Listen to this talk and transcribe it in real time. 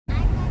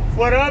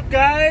What up,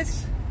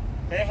 guys?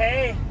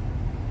 Hey.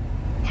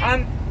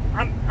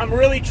 I'm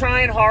really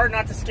trying hard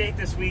not to skate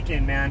this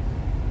weekend, man.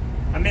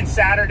 I'm in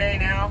Saturday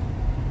now.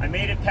 I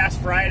made it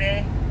past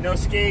Friday. No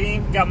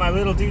skating. Got my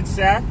little dude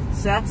Seth.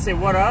 Seth, say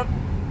what up.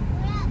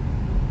 What up?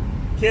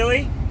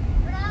 Killy.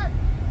 What up?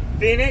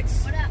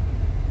 Phoenix. What up?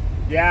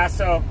 Yeah,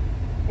 so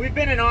we've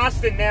been in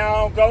Austin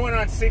now going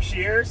on 6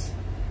 years,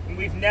 and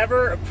we've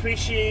never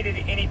appreciated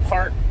any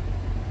part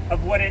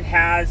of what it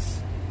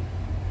has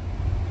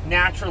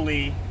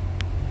naturally,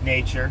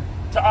 nature,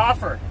 to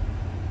offer.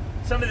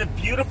 Some of the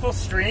beautiful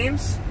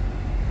streams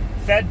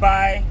fed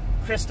by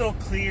crystal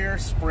clear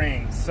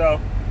springs.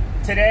 So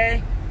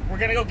today we're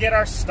gonna go get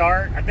our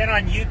start. I've been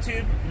on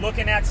YouTube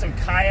looking at some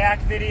kayak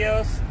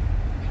videos.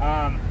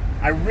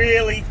 I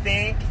really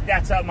think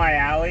that's up my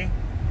alley.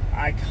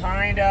 I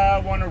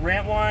kinda wanna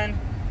rent one,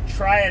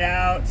 try it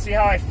out, see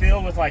how I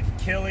feel with like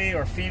Killy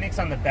or Phoenix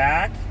on the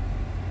back.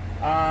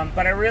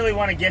 But I really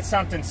want to get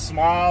something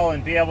small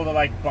and be able to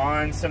like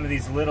bond some of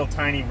these little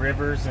tiny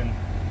rivers and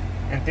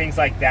things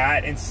like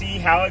that and see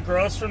how it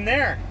grows from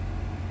there.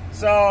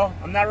 So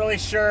I'm not really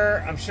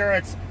sure. I'm sure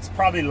it's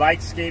probably like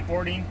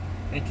skateboarding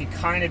and it can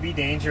kind of be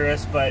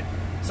dangerous. But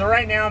so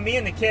right now me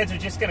and the kids are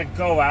just going to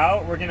go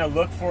out. We're going to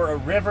look for a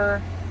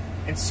river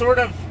and sort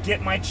of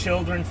get my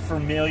children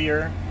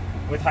familiar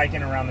with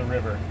hiking around the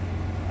river.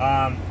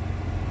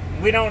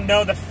 We don't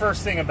know the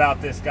first thing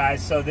about this,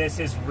 guys, so this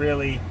is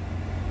really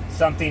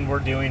something we're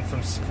doing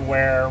from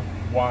square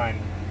one.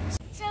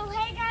 So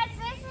hey guys,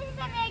 this is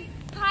the big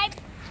pipe,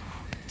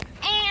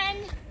 and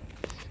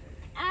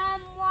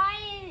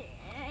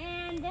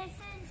and this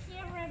is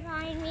here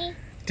behind me.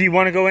 Do you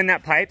want to go in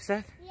that pipe,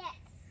 Seth? Yes.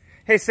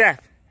 Hey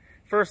Seth,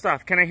 first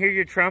off, can I hear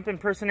your Trump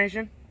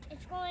impersonation?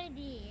 It's going to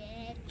be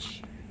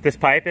itch. This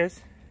pipe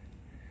is?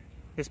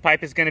 This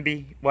pipe is going to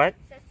be what?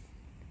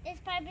 This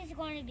pipe is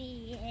going to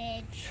be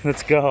itch.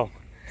 Let's go.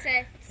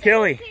 Seth,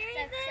 Killy.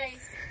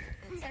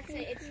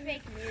 it's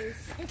fake news.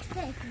 It's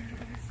fake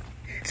news.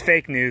 It's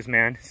fake news,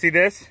 man. See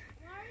this?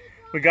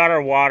 We got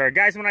our water.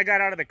 Guys, when I got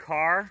out of the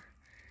car,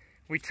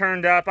 we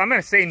turned up. I'm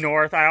going to say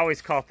north. I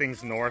always call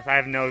things north. I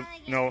have no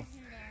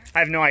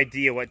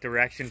idea what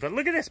direction. But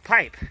look at this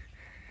pipe.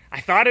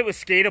 I thought it was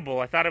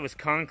skatable. I thought it was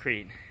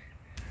concrete.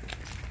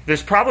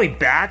 There's probably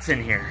bats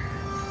in here.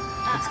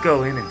 Let's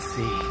go in and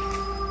see.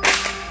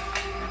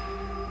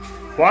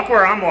 Walk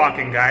where I'm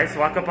walking, guys.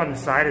 Walk up on the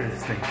side of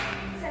this thing.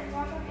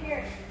 Walk up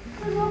here.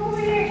 Walk over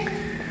here.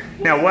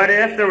 Now, what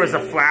if there was a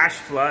flash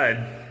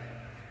flood?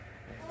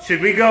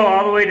 Should we go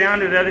all the way down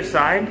to the other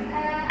side? I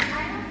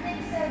don't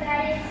think so,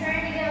 Daddy. It's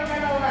starting to get a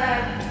little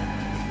bad.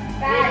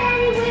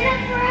 Daddy, wait up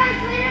for us.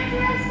 Wait up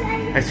for us,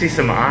 Daddy. I see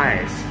some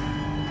eyes.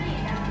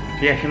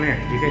 Yeah, come here.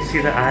 Do you guys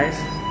see the eyes?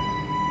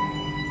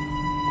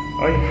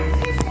 Oh,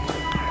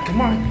 yeah.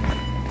 Come on.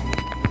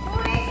 Who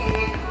is in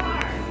the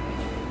car?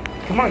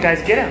 Come on,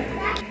 guys, get out.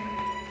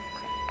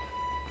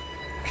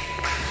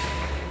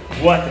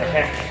 What the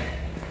heck?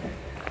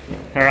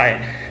 All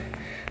right,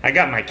 I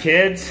got my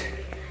kids.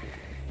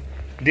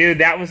 Dude,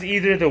 that was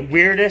either the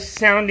weirdest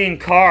sounding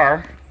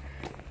car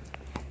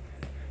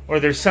or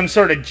there's some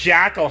sort of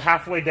jackal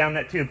halfway down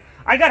that tube.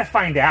 I gotta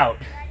find out.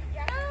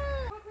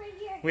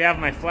 We have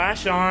my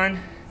flash on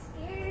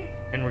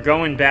and we're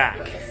going back.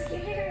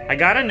 I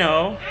gotta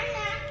know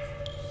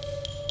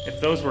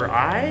if those were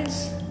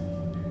eyes.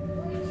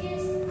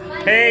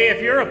 Hey,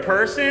 if you're a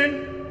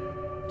person,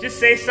 just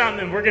say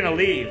something and we're gonna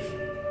leave.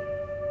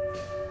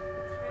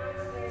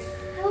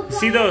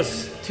 See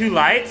those two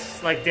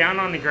lights like down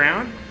on the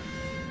ground?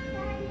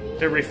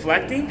 They're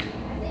reflecting?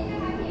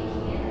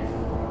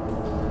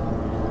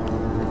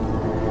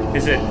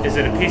 Is it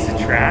a piece of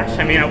trash?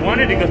 I mean, I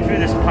wanted to go through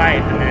this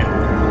pipe and then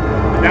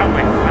without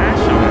my flash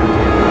on.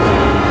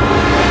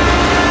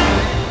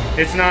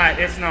 It's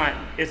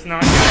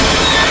not.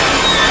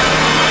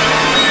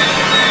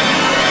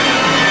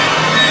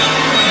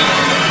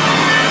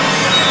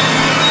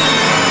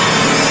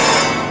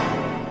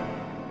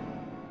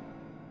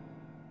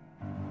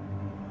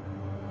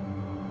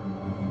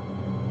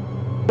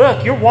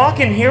 Look, you're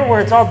walking here where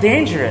it's all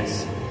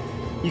dangerous.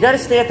 You gotta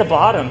stay at the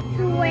bottom.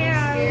 Where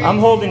are you? I'm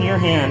holding your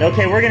hand.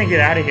 Okay, we're gonna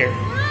get out of here.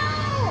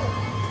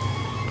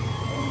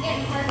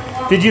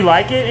 No. Did you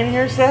like it in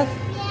here, Seth?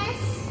 Yes.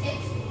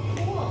 It's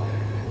cool.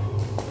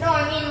 No,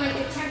 I mean like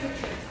the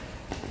temperature.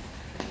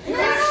 It's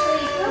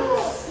actually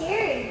cool.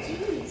 Scary.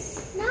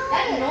 Jeez. No.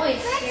 That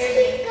noise scared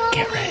me.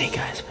 Get ready,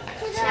 guys, for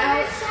this. To the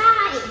other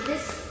side.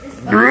 This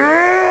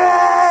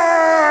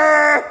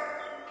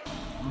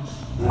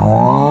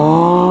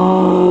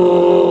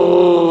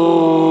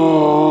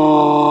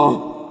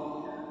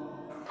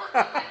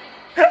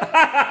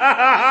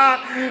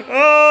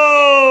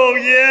Oh,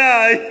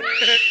 yeah.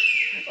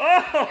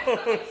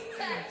 Oh,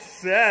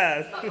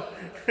 Seth. Stop.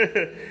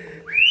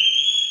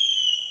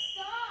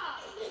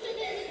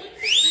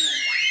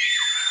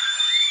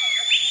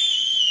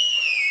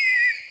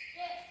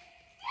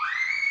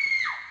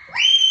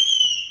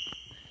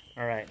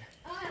 All right.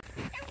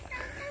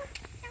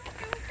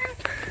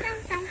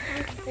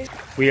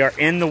 We are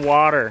in the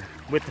water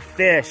with the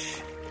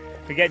fish.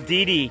 We got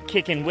Dee Dee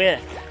kicking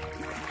with.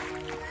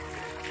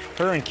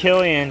 Her and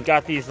Killian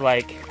got these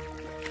like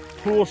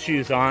pool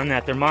shoes on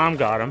that their mom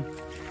got them.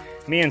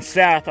 Me and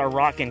Seth are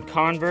rocking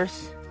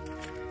Converse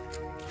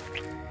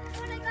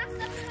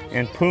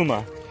and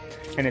Puma.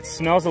 And it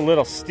smells a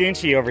little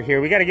stinchy over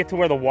here. We got to get to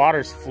where the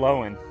water's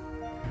flowing.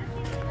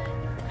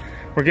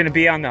 We're gonna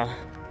be on the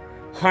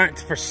hunt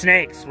for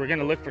snakes. We're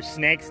gonna look for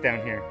snakes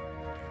down here.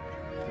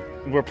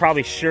 We're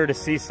probably sure to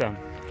see some.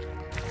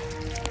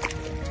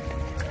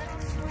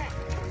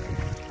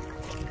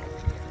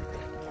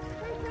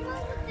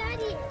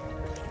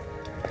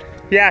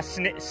 Yeah,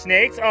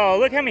 snakes. Oh,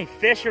 look how many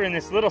fish are in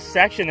this little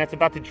section that's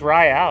about to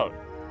dry out.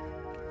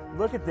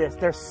 Look at this.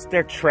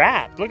 They're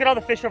trapped. Look at all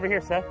the fish over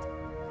here, Seth.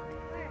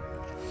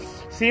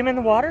 See them in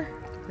the water?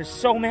 There's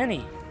so many.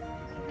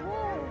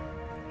 Whoa.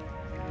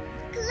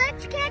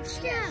 Let's catch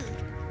them.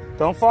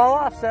 Don't fall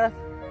off, Seth.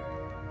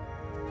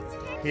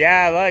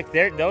 Yeah, look,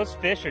 those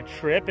fish are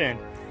tripping.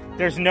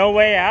 There's no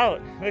way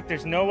out. Look,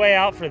 there's no way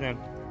out for them.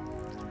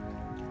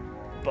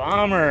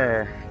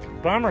 Bummer.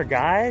 Bummer,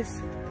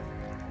 guys.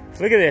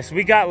 Look at this.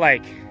 We got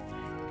like,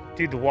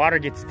 dude, the water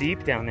gets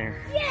deep down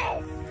there.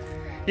 Yes!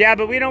 Yeah,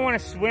 but we don't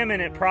want to swim in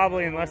it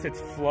probably unless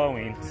it's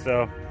flowing,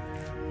 so.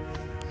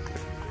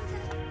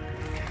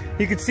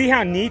 You can see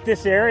how neat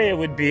this area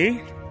would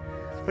be.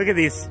 Look at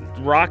these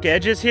rock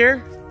edges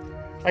here.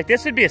 Like,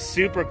 this would be a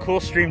super cool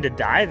stream to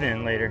dive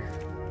in later.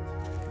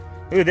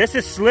 Ooh, this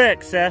is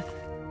slick, Seth.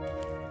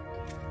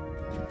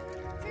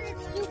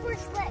 It's super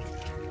slick.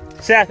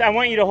 Seth, I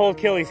want you to hold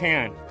Killy's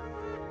hand.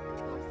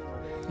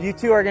 You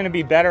two are going to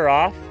be better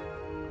off.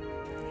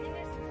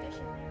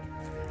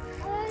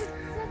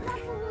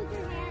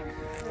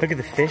 Look at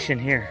the fish in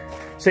here.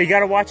 So you got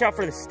to watch out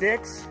for the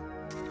sticks.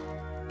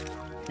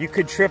 You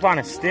could trip on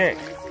a stick.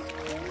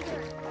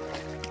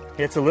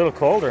 It's a little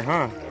colder,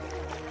 huh?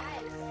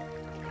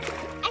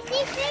 I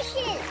see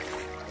fishes.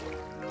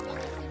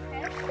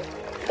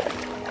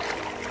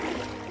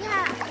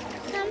 Yeah,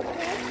 some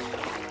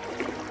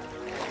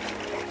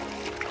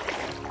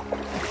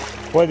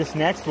fish. Boy, this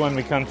next one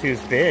we come to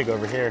is big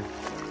over here.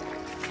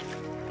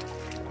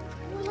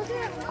 Well, look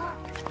at that rock.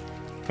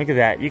 Look at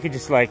that. You could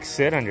just like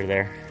sit under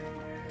there.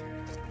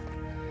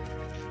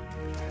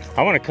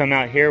 I want to come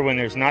out here when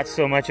there's not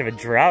so much of a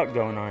drought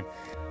going on.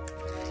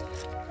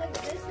 Like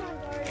this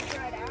one's already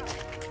dried out.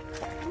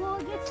 Well,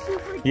 it gets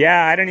super deep.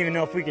 Yeah, I don't even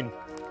know if we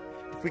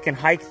can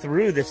hike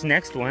through this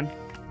next one.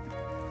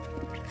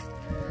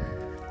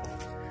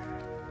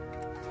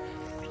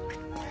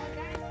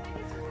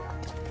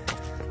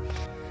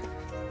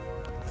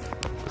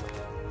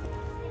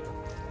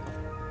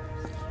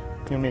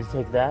 You want me to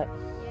take that?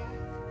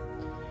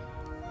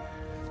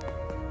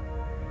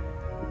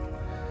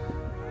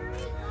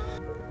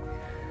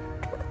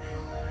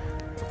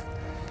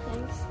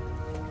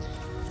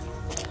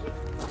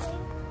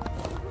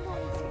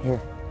 Here.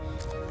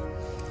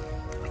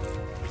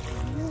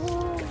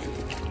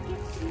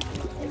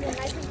 Is it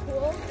nice and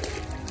cool?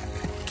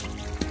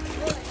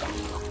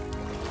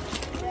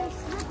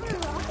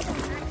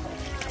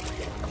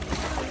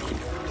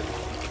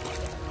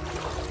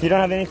 You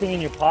don't have anything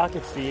in your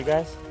pockets, do you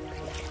guys?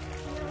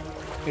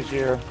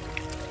 Because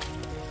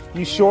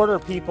you shorter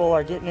people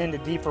are getting into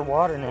deeper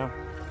water now.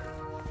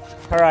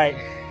 All right,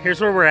 here's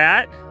where we're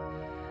at.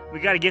 We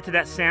got to get to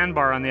that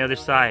sandbar on the other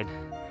side.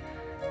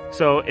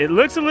 So it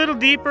looks a little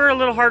deeper, a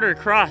little harder to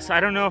cross. I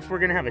don't know if we're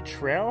gonna have a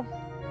trail.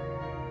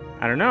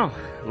 I don't know,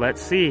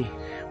 let's see.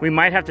 We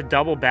might have to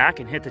double back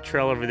and hit the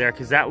trail over there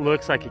because that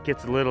looks like it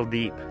gets a little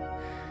deep.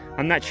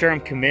 I'm not sure I'm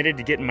committed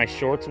to getting my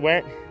shorts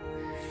wet.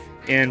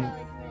 And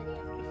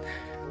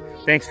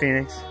thanks,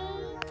 Phoenix.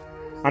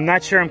 I'm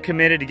not sure I'm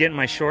committed to getting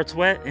my shorts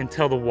wet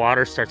until the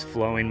water starts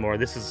flowing more.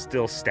 This is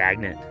still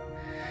stagnant.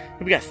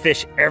 We got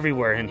fish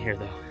everywhere in here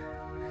though.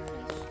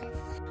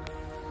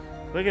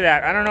 Look at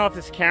that. I don't know if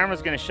this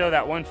camera's gonna show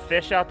that one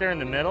fish out there in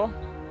the middle.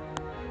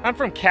 I'm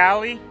from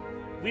Cali.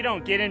 We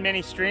don't get in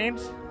many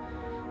streams.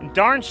 And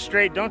darn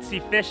straight don't see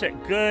fish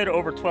at good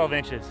over 12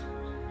 inches.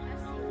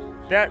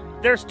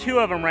 There's two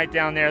of them right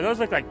down there. Those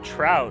look like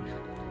trout.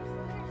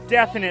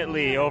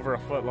 Definitely over a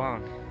foot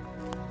long.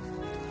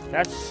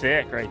 That's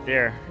sick right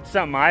there. It's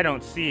something I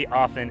don't see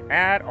often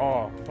at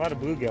all. A lot of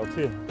bluegill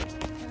too.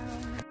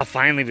 Oh,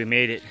 finally we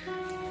made it.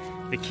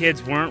 The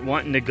kids weren't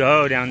wanting to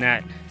go down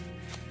that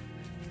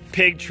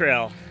pig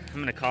trail. I'm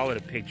gonna call it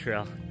a pig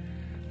trail.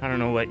 I don't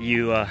know what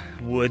you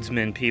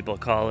woodsman people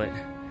call it.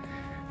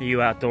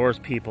 You outdoors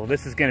people.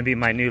 This is gonna be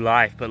my new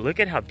life, but look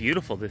at how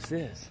beautiful this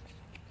is.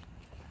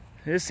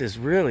 This is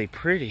really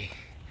pretty.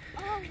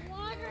 Oh,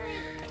 water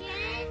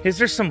again? Is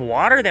there some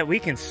water that we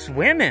can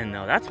swim in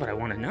though? That's what I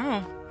wanna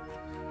know.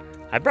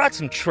 I brought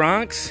some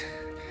trunks.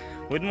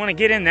 Wouldn't wanna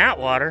get in that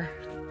water.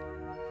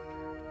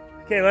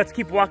 Okay, let's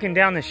keep walking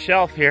down the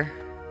shelf here.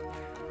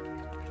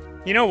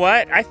 You know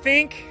what? I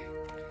think,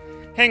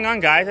 hang on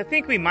guys, I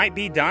think we might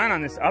be done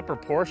on this upper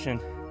portion.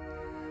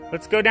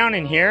 Let's go down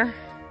in here.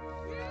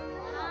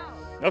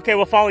 Okay,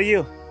 we'll follow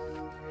you.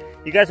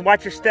 You guys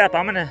watch your step.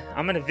 I'm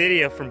gonna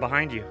video from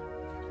behind you.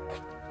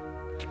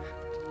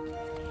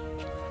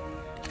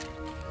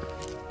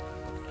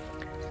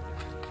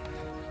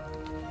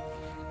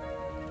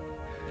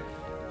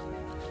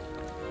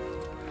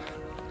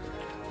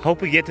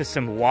 Hope we get to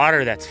some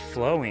water that's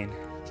flowing.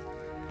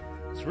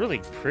 It's really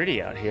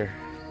pretty out here.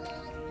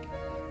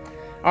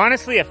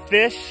 Honestly, a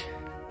fish,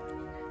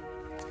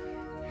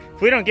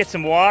 if we don't get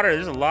some water,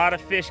 there's a lot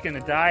of fish gonna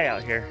die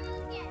out here.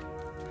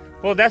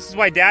 Well, this is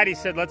why Daddy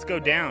said let's go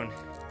down.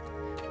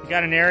 We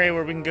got an area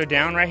where we can go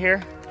down right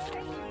here.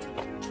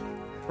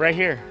 Right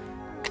here.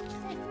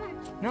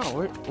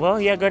 No,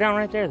 well, yeah, go down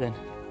right there then.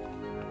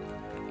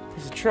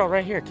 There's a trail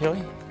right here,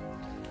 Kelly.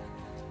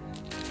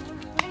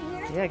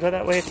 Yeah, go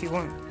that way if you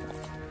want.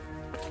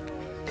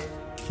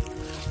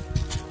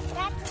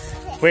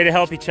 Way to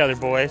help each other,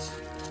 boys.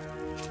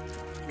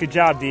 Good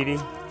job, Dee Dee.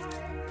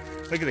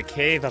 Look at the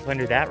cave up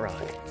under that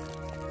rock.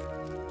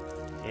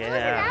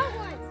 Yeah.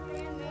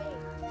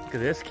 Look at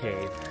this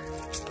cave.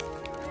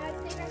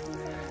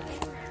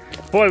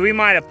 Boy, we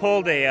might have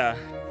pulled a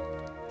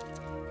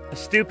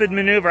stupid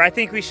maneuver. I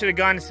think we should have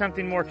gone to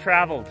something more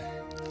traveled.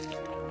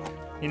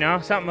 You know,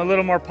 something a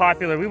little more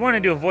popular. We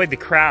wanted to avoid the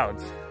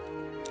crowds.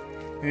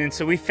 And then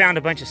so we found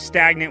a bunch of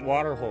stagnant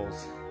water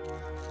holes.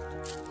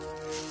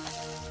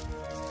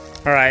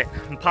 All right,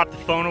 I'm gonna pop the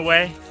phone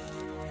away.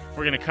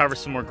 We're gonna cover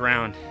some more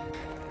ground.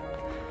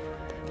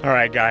 All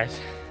right, guys.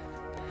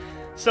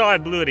 So I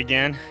blew it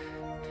again.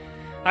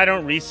 I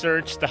don't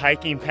research the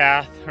hiking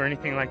path or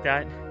anything like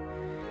that.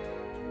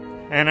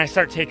 And I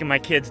start taking my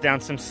kids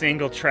down some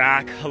single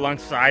track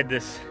alongside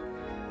this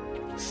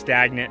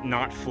stagnant,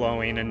 not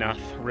flowing enough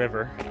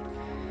river.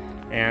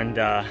 And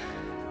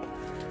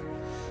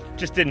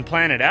just didn't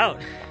plan it out.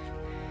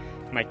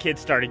 My kids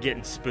started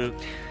getting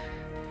spooked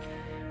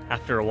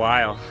after a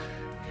while.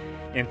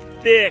 In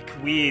thick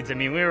weeds. I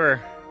mean, we were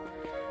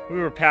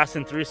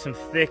passing through some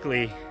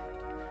thickly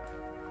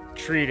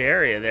treed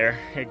area there.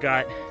 It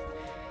got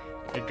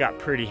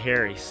pretty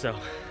hairy, so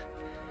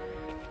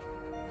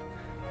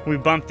we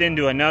bumped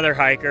into another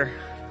hiker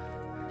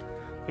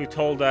who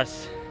told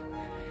us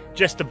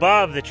just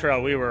above the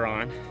trail we were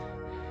on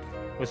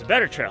was a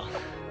better trail.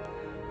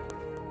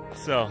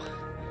 So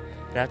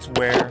that's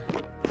where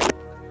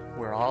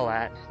we're all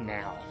at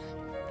now.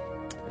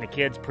 And the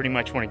kids pretty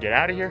much want to get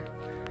out of here.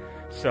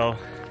 So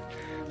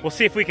we'll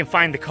see if we can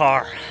find the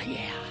car.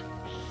 Yeah.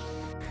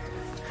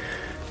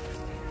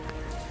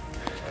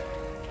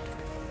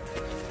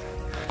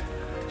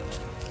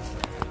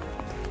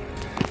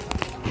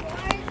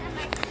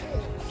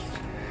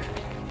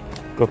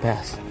 Go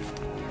past.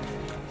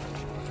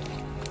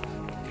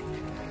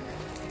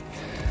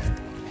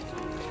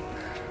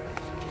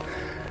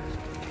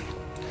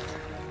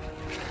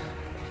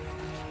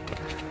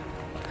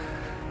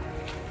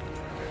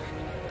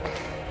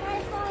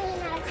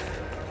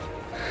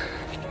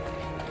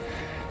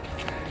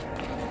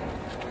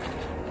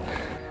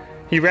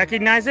 You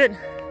recognize it?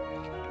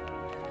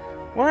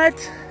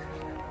 What?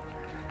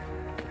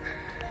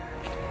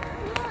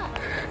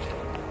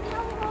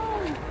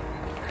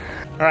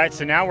 All right,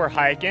 so now we're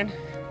hiking,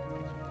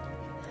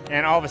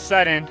 and all of a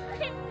sudden,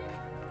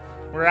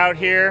 we're out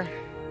here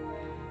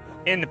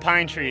in the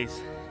pine trees,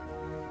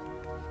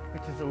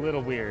 which is a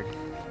little weird.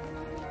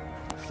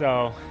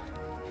 So,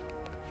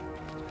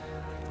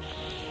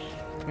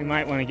 we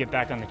might want to get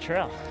back on the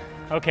trail.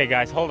 Okay,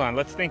 guys, hold on.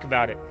 Let's think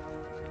about it.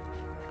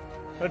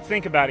 Let's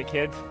think about it,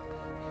 kids.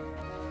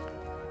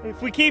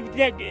 If we keep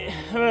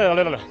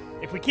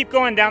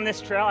going down this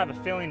trail, I have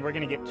a feeling we're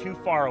gonna get too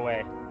far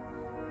away.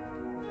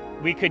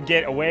 We could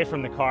get away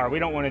from the car. We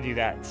don't want to do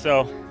that.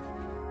 So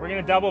we're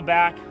gonna double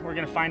back. We're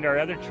gonna find our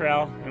other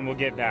trail and we'll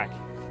get back.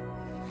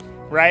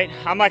 Right?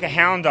 I'm like a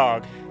hound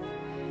dog.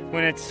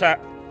 When it's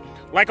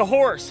like a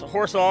horse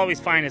will always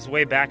find his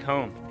way back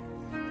home,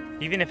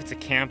 even if it's a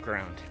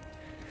campground.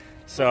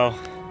 So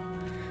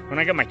when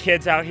I got my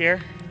kids out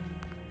here,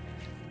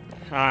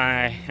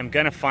 I am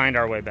gonna find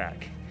our way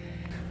back.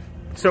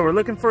 So we're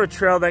looking for a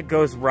trail that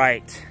goes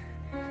right.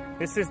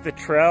 This is the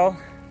trail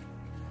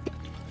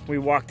we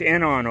walked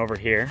in on over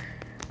here.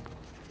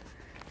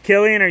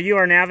 Killian, are you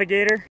our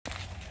navigator?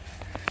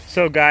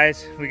 So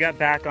guys, we got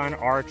back on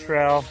our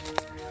trail.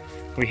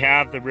 We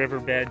have the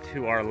riverbed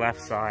to our left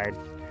side.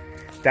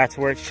 That's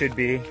where it should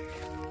be.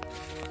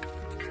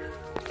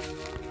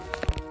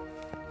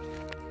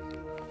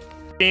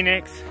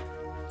 Phoenix,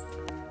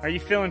 are you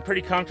feeling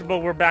pretty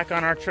comfortable we're back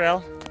on our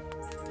trail?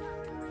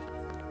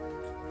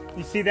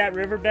 You see that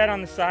riverbed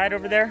on the side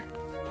over there?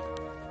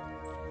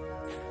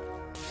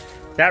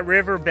 That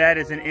riverbed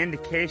is an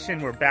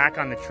indication we're back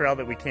on the trail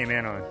that we came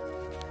in on.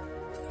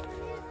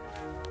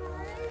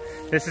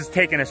 This is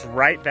taking us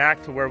right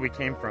back to where we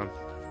came from.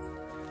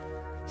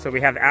 So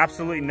we have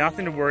absolutely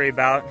nothing to worry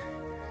about.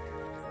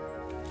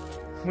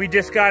 We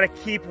just gotta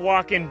keep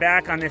walking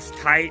back on this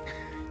tight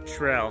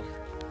trail.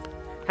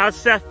 How's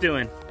Seth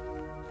doing?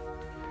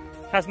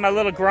 How's my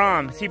little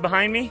Grom? Is he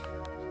behind me?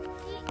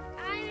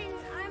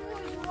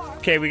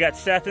 Okay, we got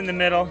Seth in the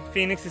middle.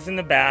 Phoenix is in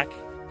the back.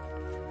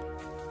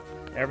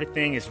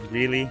 Everything is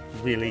really,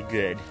 really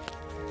good.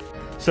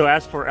 So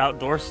as for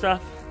outdoor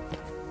stuff,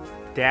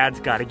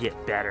 Dad's got to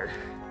get better.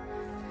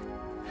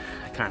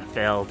 I kind of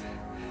failed.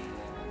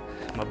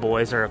 My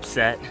boys are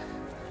upset.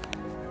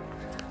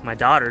 My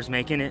daughter's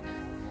making it.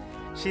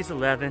 She's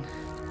 11.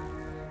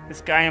 This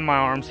guy in my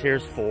arms here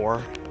is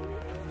 4.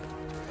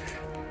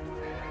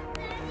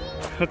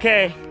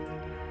 Okay.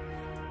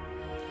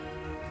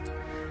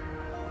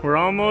 We're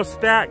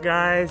almost back,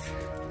 guys.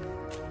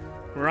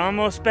 We're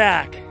almost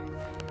back.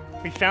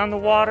 We found the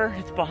water.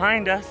 It's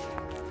behind us.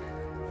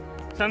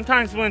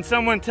 Sometimes when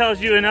someone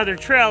tells you another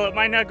trail, it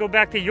might not go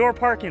back to your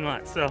parking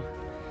lot. So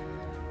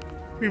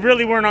we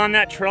really weren't on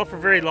that trail for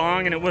very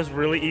long, and it was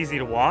really easy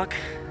to walk.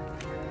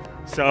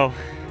 So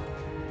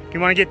you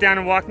want to get down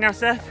and walk now,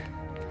 Seth?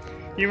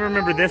 You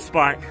remember this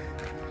spot.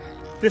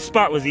 This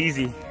spot was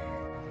easy.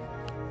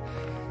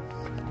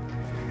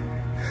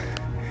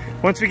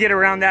 Once we get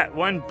around that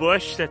one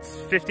bush that's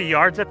 50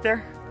 yards up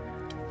there,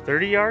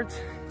 30 yards,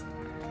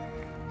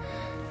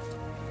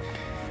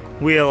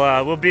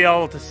 we'll be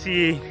able to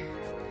see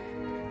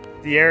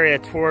the area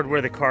toward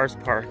where the car's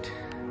parked.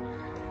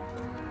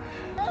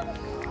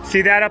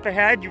 See that up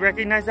ahead? You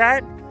recognize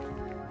that?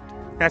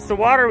 That's the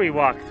water we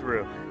walked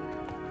through.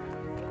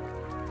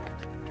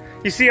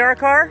 You see our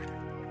car?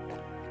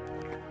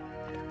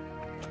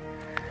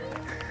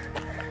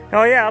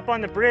 Oh yeah, up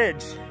on the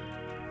bridge.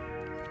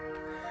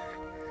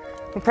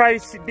 We'll probably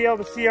be able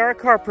to see our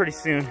car pretty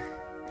soon.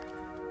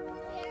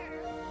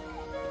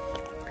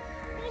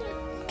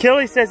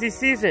 Killy says he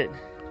sees it.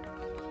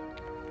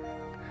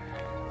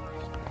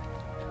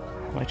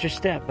 Watch your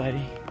step,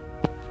 buddy.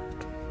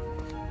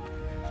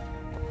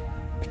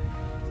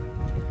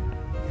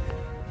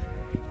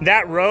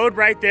 That road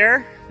right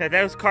there that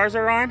those cars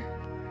are on,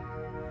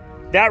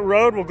 that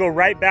road will go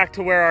right back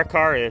to where our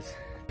car is.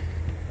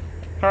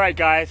 All right,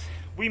 guys,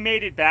 we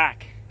made it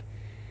back.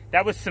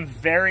 That was some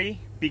very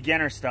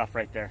beginner stuff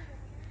right there.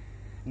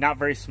 Not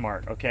very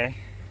smart, okay?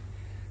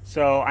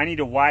 So I need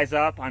to wise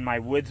up on my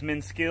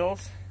woodsman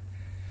skills,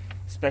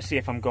 especially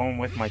if I'm going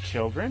with my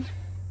children.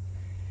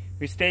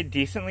 We stayed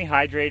decently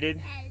hydrated.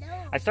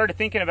 Hello. I started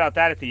thinking about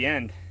that at the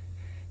end,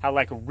 how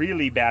like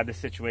really bad the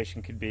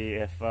situation could be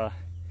if I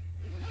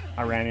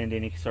ran into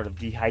any sort of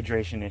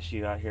dehydration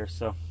issue out here.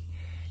 So,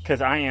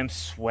 because I am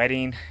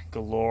sweating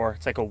galore.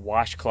 It's like a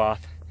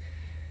washcloth.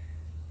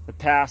 The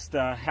past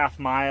half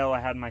mile, I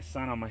had my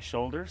son on my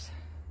shoulders,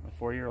 my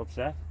 4-year-old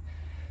Seth.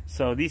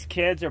 So these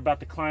kids are about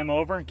to climb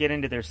over, get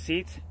into their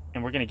seats,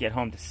 and we're gonna get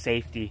home to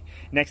safety.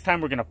 Next time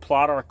we're gonna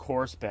plot our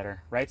course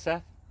better. Right,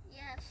 Seth?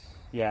 Yes.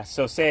 Yeah,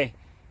 so say,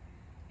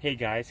 hey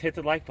guys, hit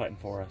the like button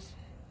for us.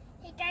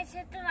 Hey guys,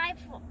 hit the like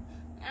for,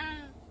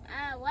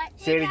 what?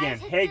 Say it again.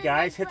 Hey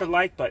guys, hit the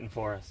like button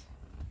for us.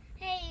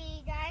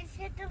 Hey guys,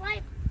 hit the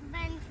like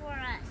button for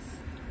us.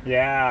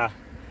 Yeah,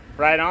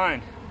 right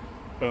on.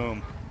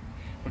 Boom.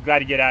 We're glad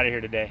to get out of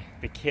here today.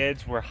 The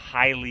kids were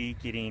highly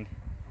getting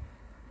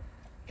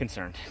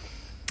concerned.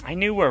 I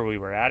knew where we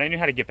were at. I knew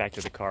how to get back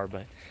to the car,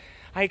 but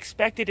I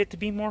expected it to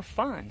be more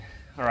fun.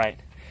 All right.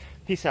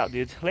 Peace out,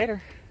 dudes.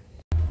 Later.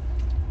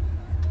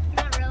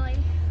 Not really.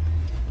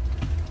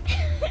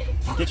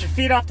 Get your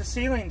feet off the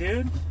ceiling,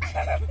 dude.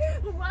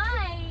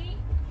 Why?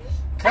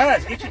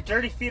 Cuz, get your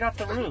dirty feet off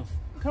the roof.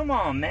 Come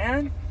on,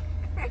 man.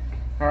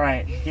 All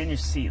right, get in your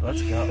seat.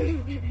 Let's go.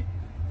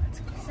 Let's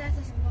go.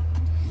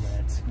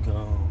 Let's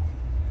go.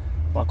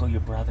 Buckle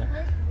your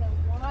brother.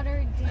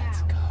 Water down.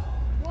 Let's go.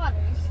 Water.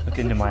 Look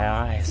into my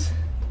eyes.